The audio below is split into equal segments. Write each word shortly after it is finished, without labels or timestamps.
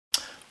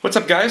What's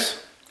up,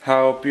 guys?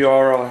 Hope you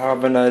are all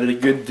having a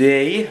good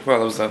day. Well,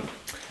 that was a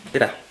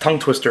tongue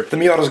twister. The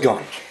Miata's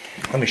gone.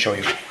 Let me show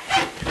you.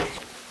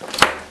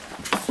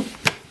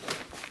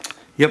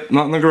 Yep,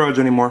 not in the garage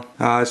anymore.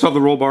 I still have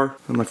the roll bar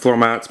and my floor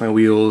mats, my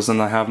wheels,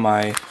 and I have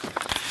my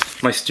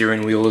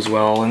steering wheel as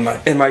well,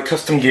 and my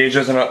custom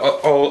gauges and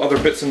all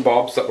other bits and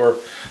bobs that were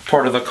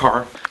part of the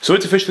car. So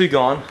it's officially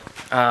gone.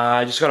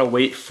 I just gotta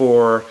wait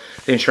for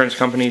the insurance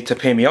company to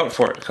pay me out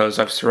for it because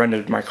I've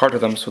surrendered my car to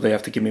them, so they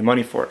have to give me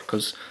money for it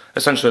because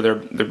essentially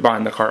they're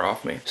buying the car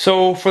off me.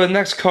 So for the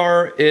next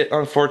car, it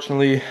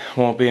unfortunately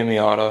won't be a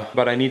Miata,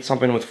 but I need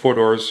something with 4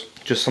 doors,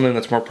 just something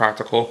that's more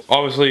practical.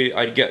 Obviously,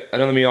 I'd get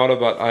another Miata,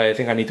 but I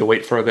think I need to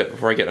wait for a bit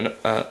before I get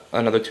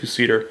another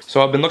 2-seater.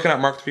 So I've been looking at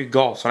Mark III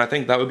Golfs, and I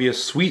think that would be a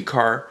sweet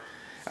car.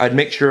 I'd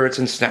make sure it's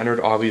in standard,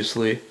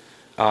 obviously.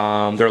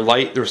 They're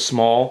light, they're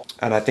small,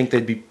 and I think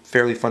they'd be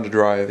fairly fun to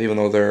drive, even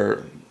though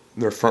they're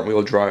front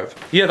wheel drive.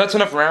 Yeah, that's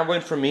enough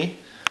rambling from me.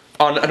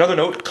 On another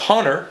note,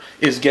 Connor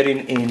is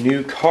getting a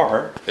new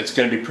car. It's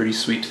gonna be pretty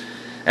sweet.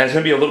 And it's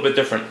gonna be a little bit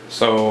different.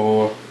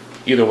 So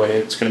either way,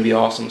 it's gonna be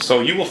awesome.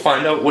 So you will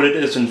find out what it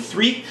is in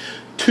 3,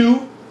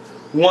 2,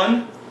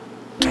 1.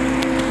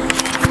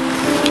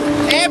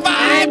 Hey, bud!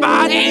 Hey,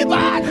 bud! Hey,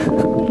 bud!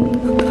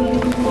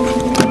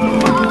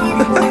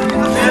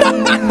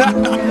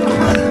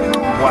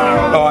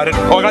 Wow.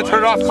 Oh, I gotta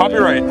turn it off,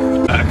 copyright.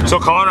 So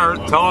Connor,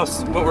 tell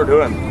us what we're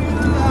doing.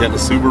 Yeah, the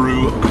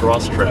Subaru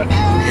Crosstrek.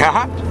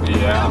 Yeah?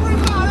 Yeah.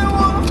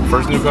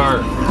 First new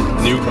car.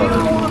 New car.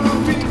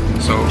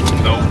 So,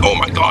 no. Oh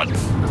my god.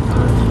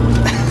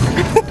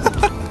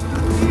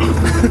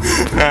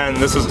 And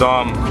this is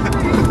Dom.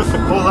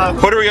 Hold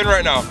up. What are we in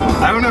right now?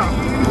 I don't know.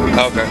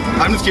 Okay.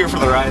 I'm just here for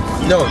the ride.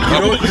 No,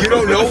 you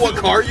don't know what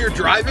car you're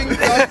driving?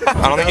 I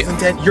don't think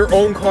 2010, your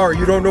own car.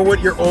 You don't know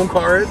what your own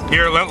car is?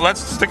 Here,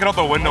 let's stick it out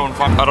the window and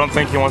find. I don't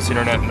think he wants the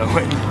internet. No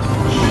way.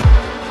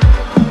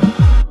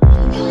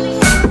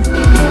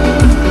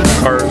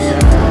 Cars.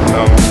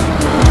 No.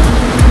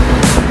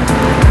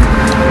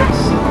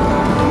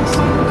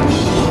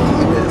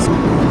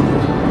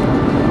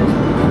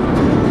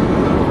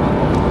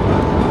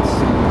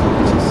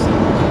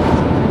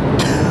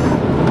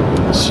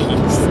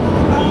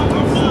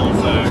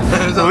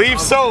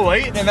 Leave so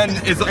late and then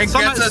it's Gets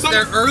us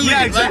there early.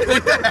 Yeah, exactly.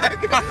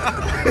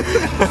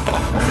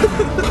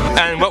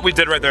 And what we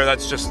did right there,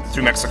 that's just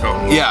through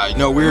Mexico. Yeah,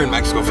 no, we were in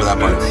Mexico for that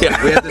part.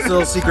 Yeah. We had this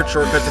little secret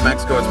shortcut to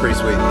Mexico. It's pretty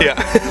sweet. Yeah.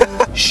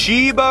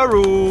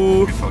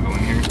 Shibaru.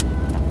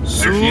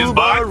 There she is,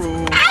 bud.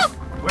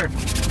 Where?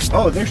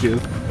 Oh, there she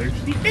is.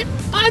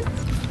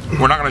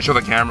 We're not gonna show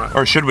the camera,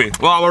 or should we?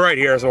 Well, we're right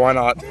here, so why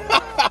not?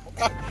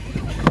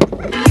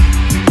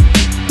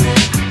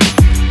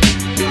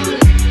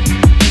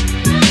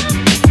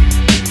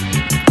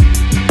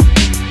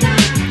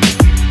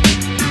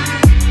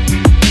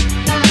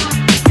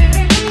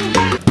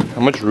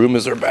 How much room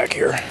is there back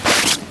here?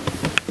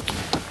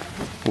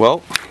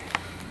 Well,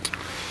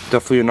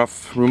 definitely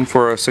enough room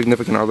for a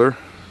significant other,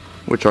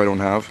 which I don't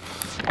have.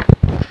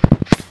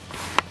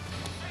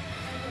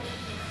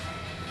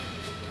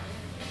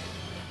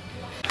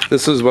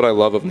 This is what I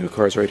love of new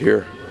cars right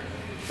here.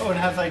 Oh, it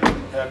has like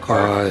a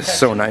car. It's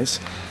so nice.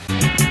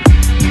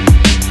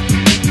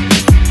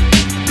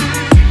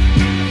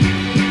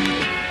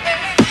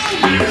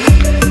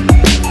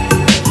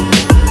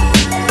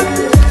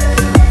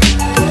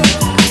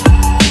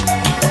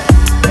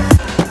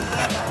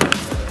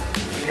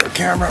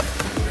 Camera.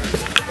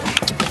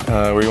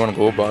 Where you want to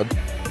go, bud?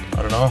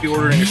 I don't know. If you're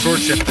ordering a short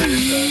shifter,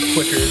 it's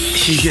quicker.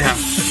 Yeah.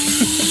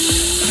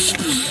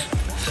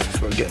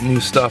 So getting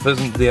new stuff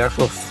isn't the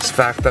actual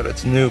fact that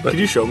it's new, but Could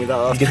you show me that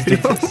off you can do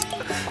this.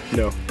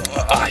 No.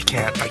 I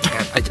can't.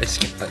 I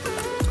just can't.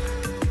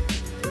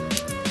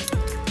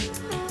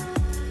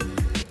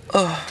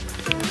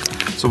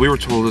 So we were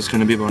told it's going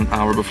to be about an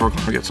hour before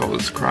Connor gets all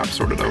this crap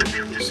sorted out.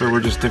 So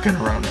we're just dicking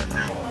around right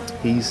now.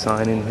 He's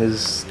signing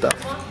his stuff.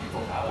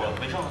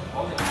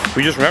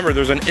 We just remembered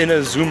there's an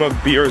Inazuma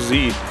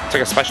BRZ. It's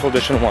like a special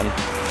edition one.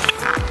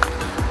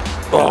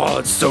 Oh,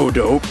 it's so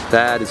dope.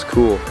 That is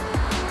cool.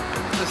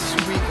 It's a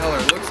sweet color.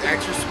 It looks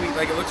extra sweet.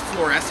 Like, it looks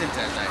fluorescent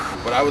at night.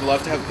 But I would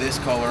love to have this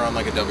color on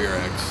like a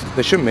WRX.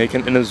 They should make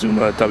an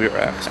Inazuma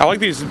WRX. I like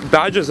these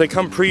badges. They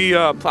come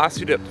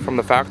pre-plastic dipped from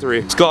the factory.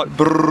 It's got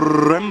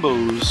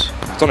Brembos.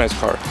 It's a nice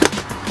car.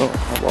 Oh,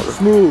 hot water.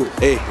 Smooth.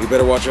 Hey, you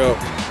better watch out.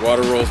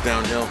 Water rolls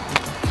downhill.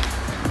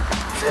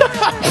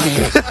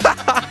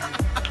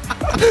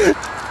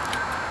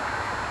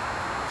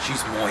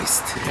 She's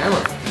moist.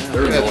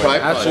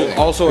 Actually,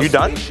 Also, Are you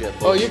done?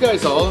 oh, you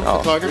guys all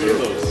photography?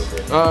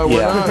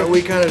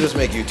 we kind of just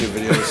make YouTube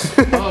videos.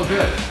 Oh,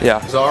 good. Yeah.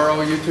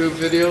 Zorro YouTube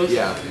videos?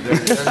 Yeah,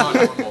 they're not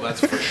normal,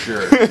 that's for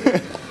sure.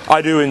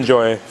 I do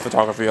enjoy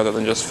photography other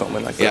than just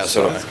filming like this. Yeah,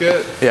 so That's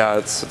good. yeah,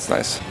 it's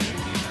nice.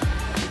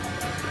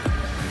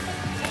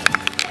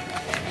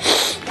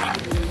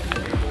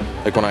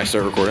 Like when I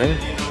start recording,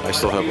 I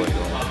still have like...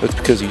 It's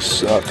because you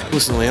suck.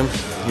 Listen, Liam,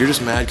 you're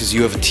just mad because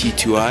you have a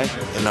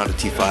T2i and not a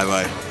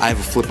T5i. I have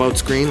a flip out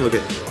screen, look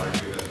at...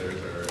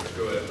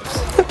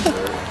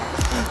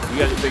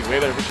 guys are taking way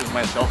better pictures of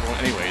my cell phone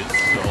anyways,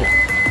 so.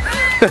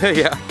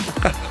 Yeah.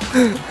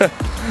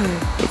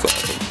 That's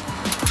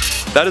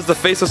awesome. That is the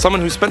face of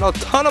someone who spent a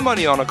ton of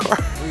money on a car.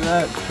 Look at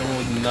that. Comes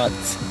with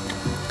nuts.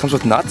 Comes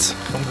with nuts?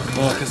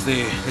 Well, because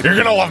you're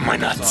gonna love my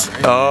nuts.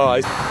 Oh,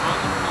 I.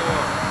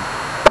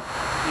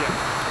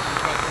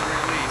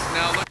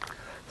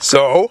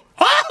 So.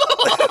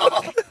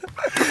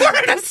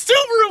 We're in a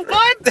Subaru,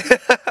 bud!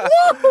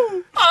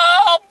 Woo!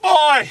 Oh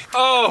boy!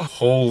 Oh,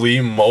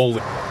 holy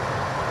moly!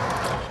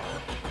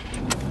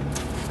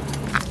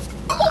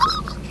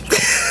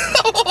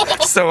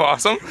 So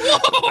awesome.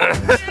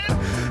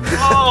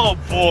 Oh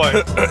boy!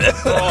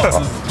 This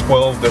is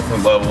 12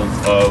 different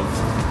levels of.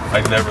 I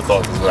never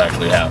thought this would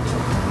actually happen.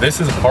 This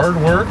is hard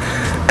work.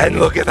 And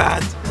look at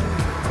that.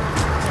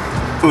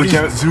 Ooh,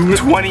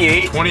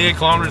 28. 28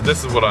 kilometers.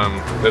 This is what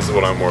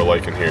I'm more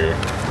liking here.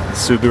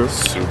 Subaru.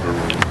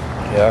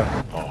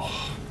 Yeah.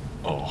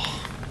 Oh,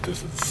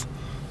 this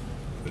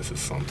is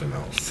something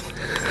else.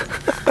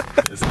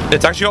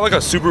 It's actually got like a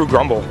Subaru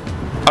grumble.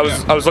 I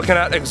was looking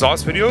at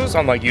exhaust videos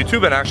on like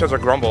YouTube and it actually has a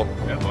grumble,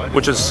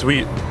 which is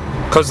sweet.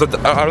 Cause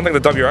I don't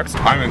think the WRX.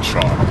 I'm in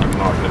shock.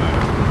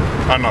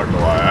 I'm not gonna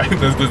lie.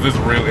 This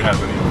really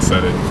hasn't even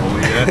set in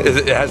fully yet.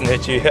 It hasn't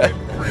hit you yet. It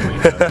really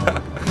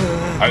hasn't.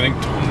 I think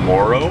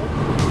tomorrow,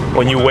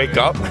 when you wake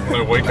up,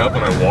 when I wake up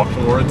and I walk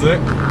towards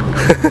it,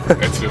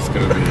 it's just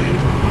gonna be.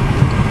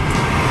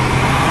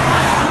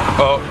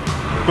 Oh,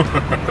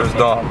 there's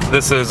Dom.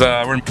 This is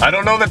I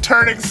don't know the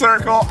turning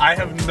circle. I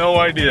have no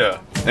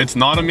idea. It's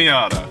not a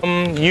Miata.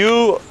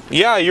 You're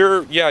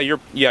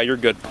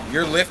good.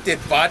 You're lifted,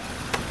 bud.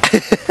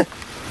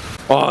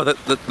 Oh,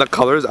 the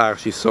color is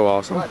actually so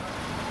awesome. Yeah.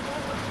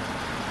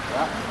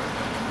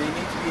 They need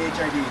to be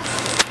HIDs.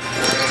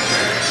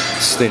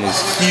 This thing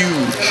is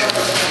huge.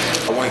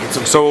 I want to get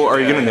some. So, are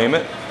you gonna name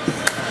it?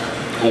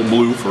 Old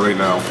Blue for right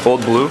now.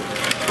 Old Blue?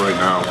 For right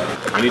now.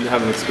 I need to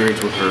have an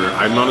experience with her.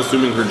 I'm not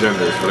assuming her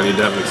gender, but I need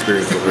to have an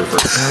experience with her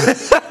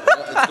first.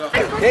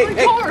 Hey.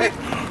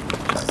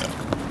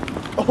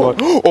 Oh!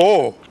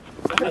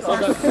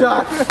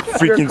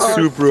 Freaking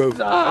Subaru. I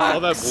saw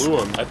that blue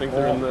one. I think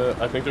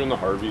they're in the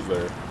Harveys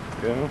there.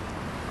 Yeah.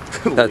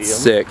 That's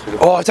sick.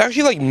 Oh, it's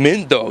actually like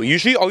mint though.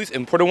 Usually all these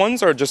imported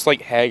ones are just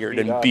like haggard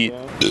and beat.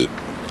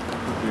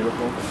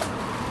 Beautiful.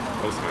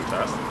 That was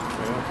fantastic.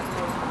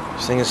 Yeah.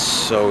 This thing is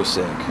so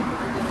sick.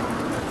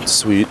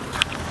 Sweet.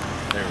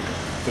 There we go.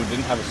 So it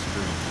didn't have a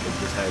screen. It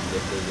just had the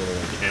little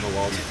like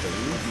analog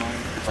things.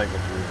 It's like a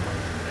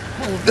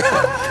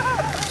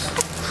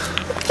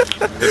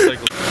it's like.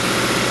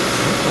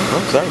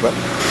 Oh, sorry, bud.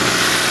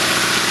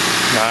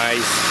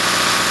 Nice.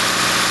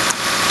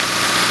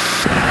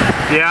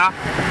 Yeah.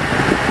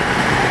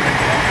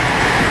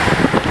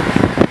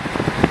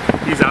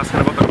 He's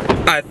asking about the.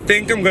 I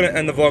think I'm gonna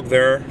end the vlog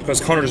there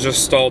because Connor's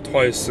just stalled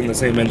twice in the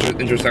same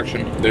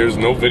intersection. There's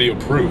no video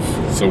proof,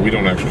 so we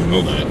don't actually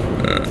know that.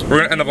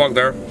 We're gonna end the vlog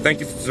there. Thank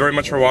you very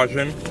much for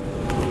watching.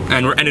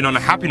 And we're ending on a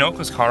happy note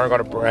because Connor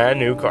got a brand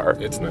new car.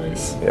 It's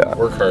nice. Yeah.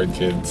 Work hard,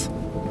 kids.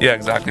 Yeah,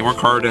 exactly. Work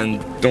hard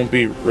and don't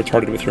be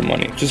retarded with your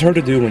money. It's just hard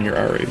to do when you're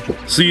our age.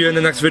 See you in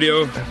the next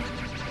video.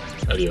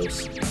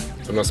 Adios.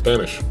 I'm not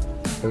Spanish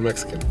or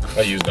Mexican.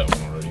 I used that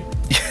one already.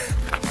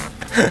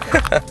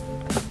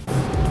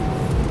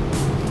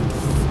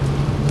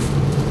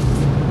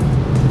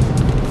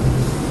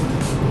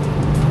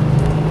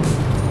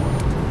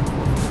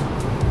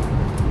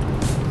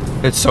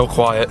 It's so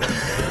quiet. I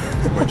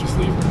might just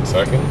leave in a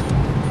second.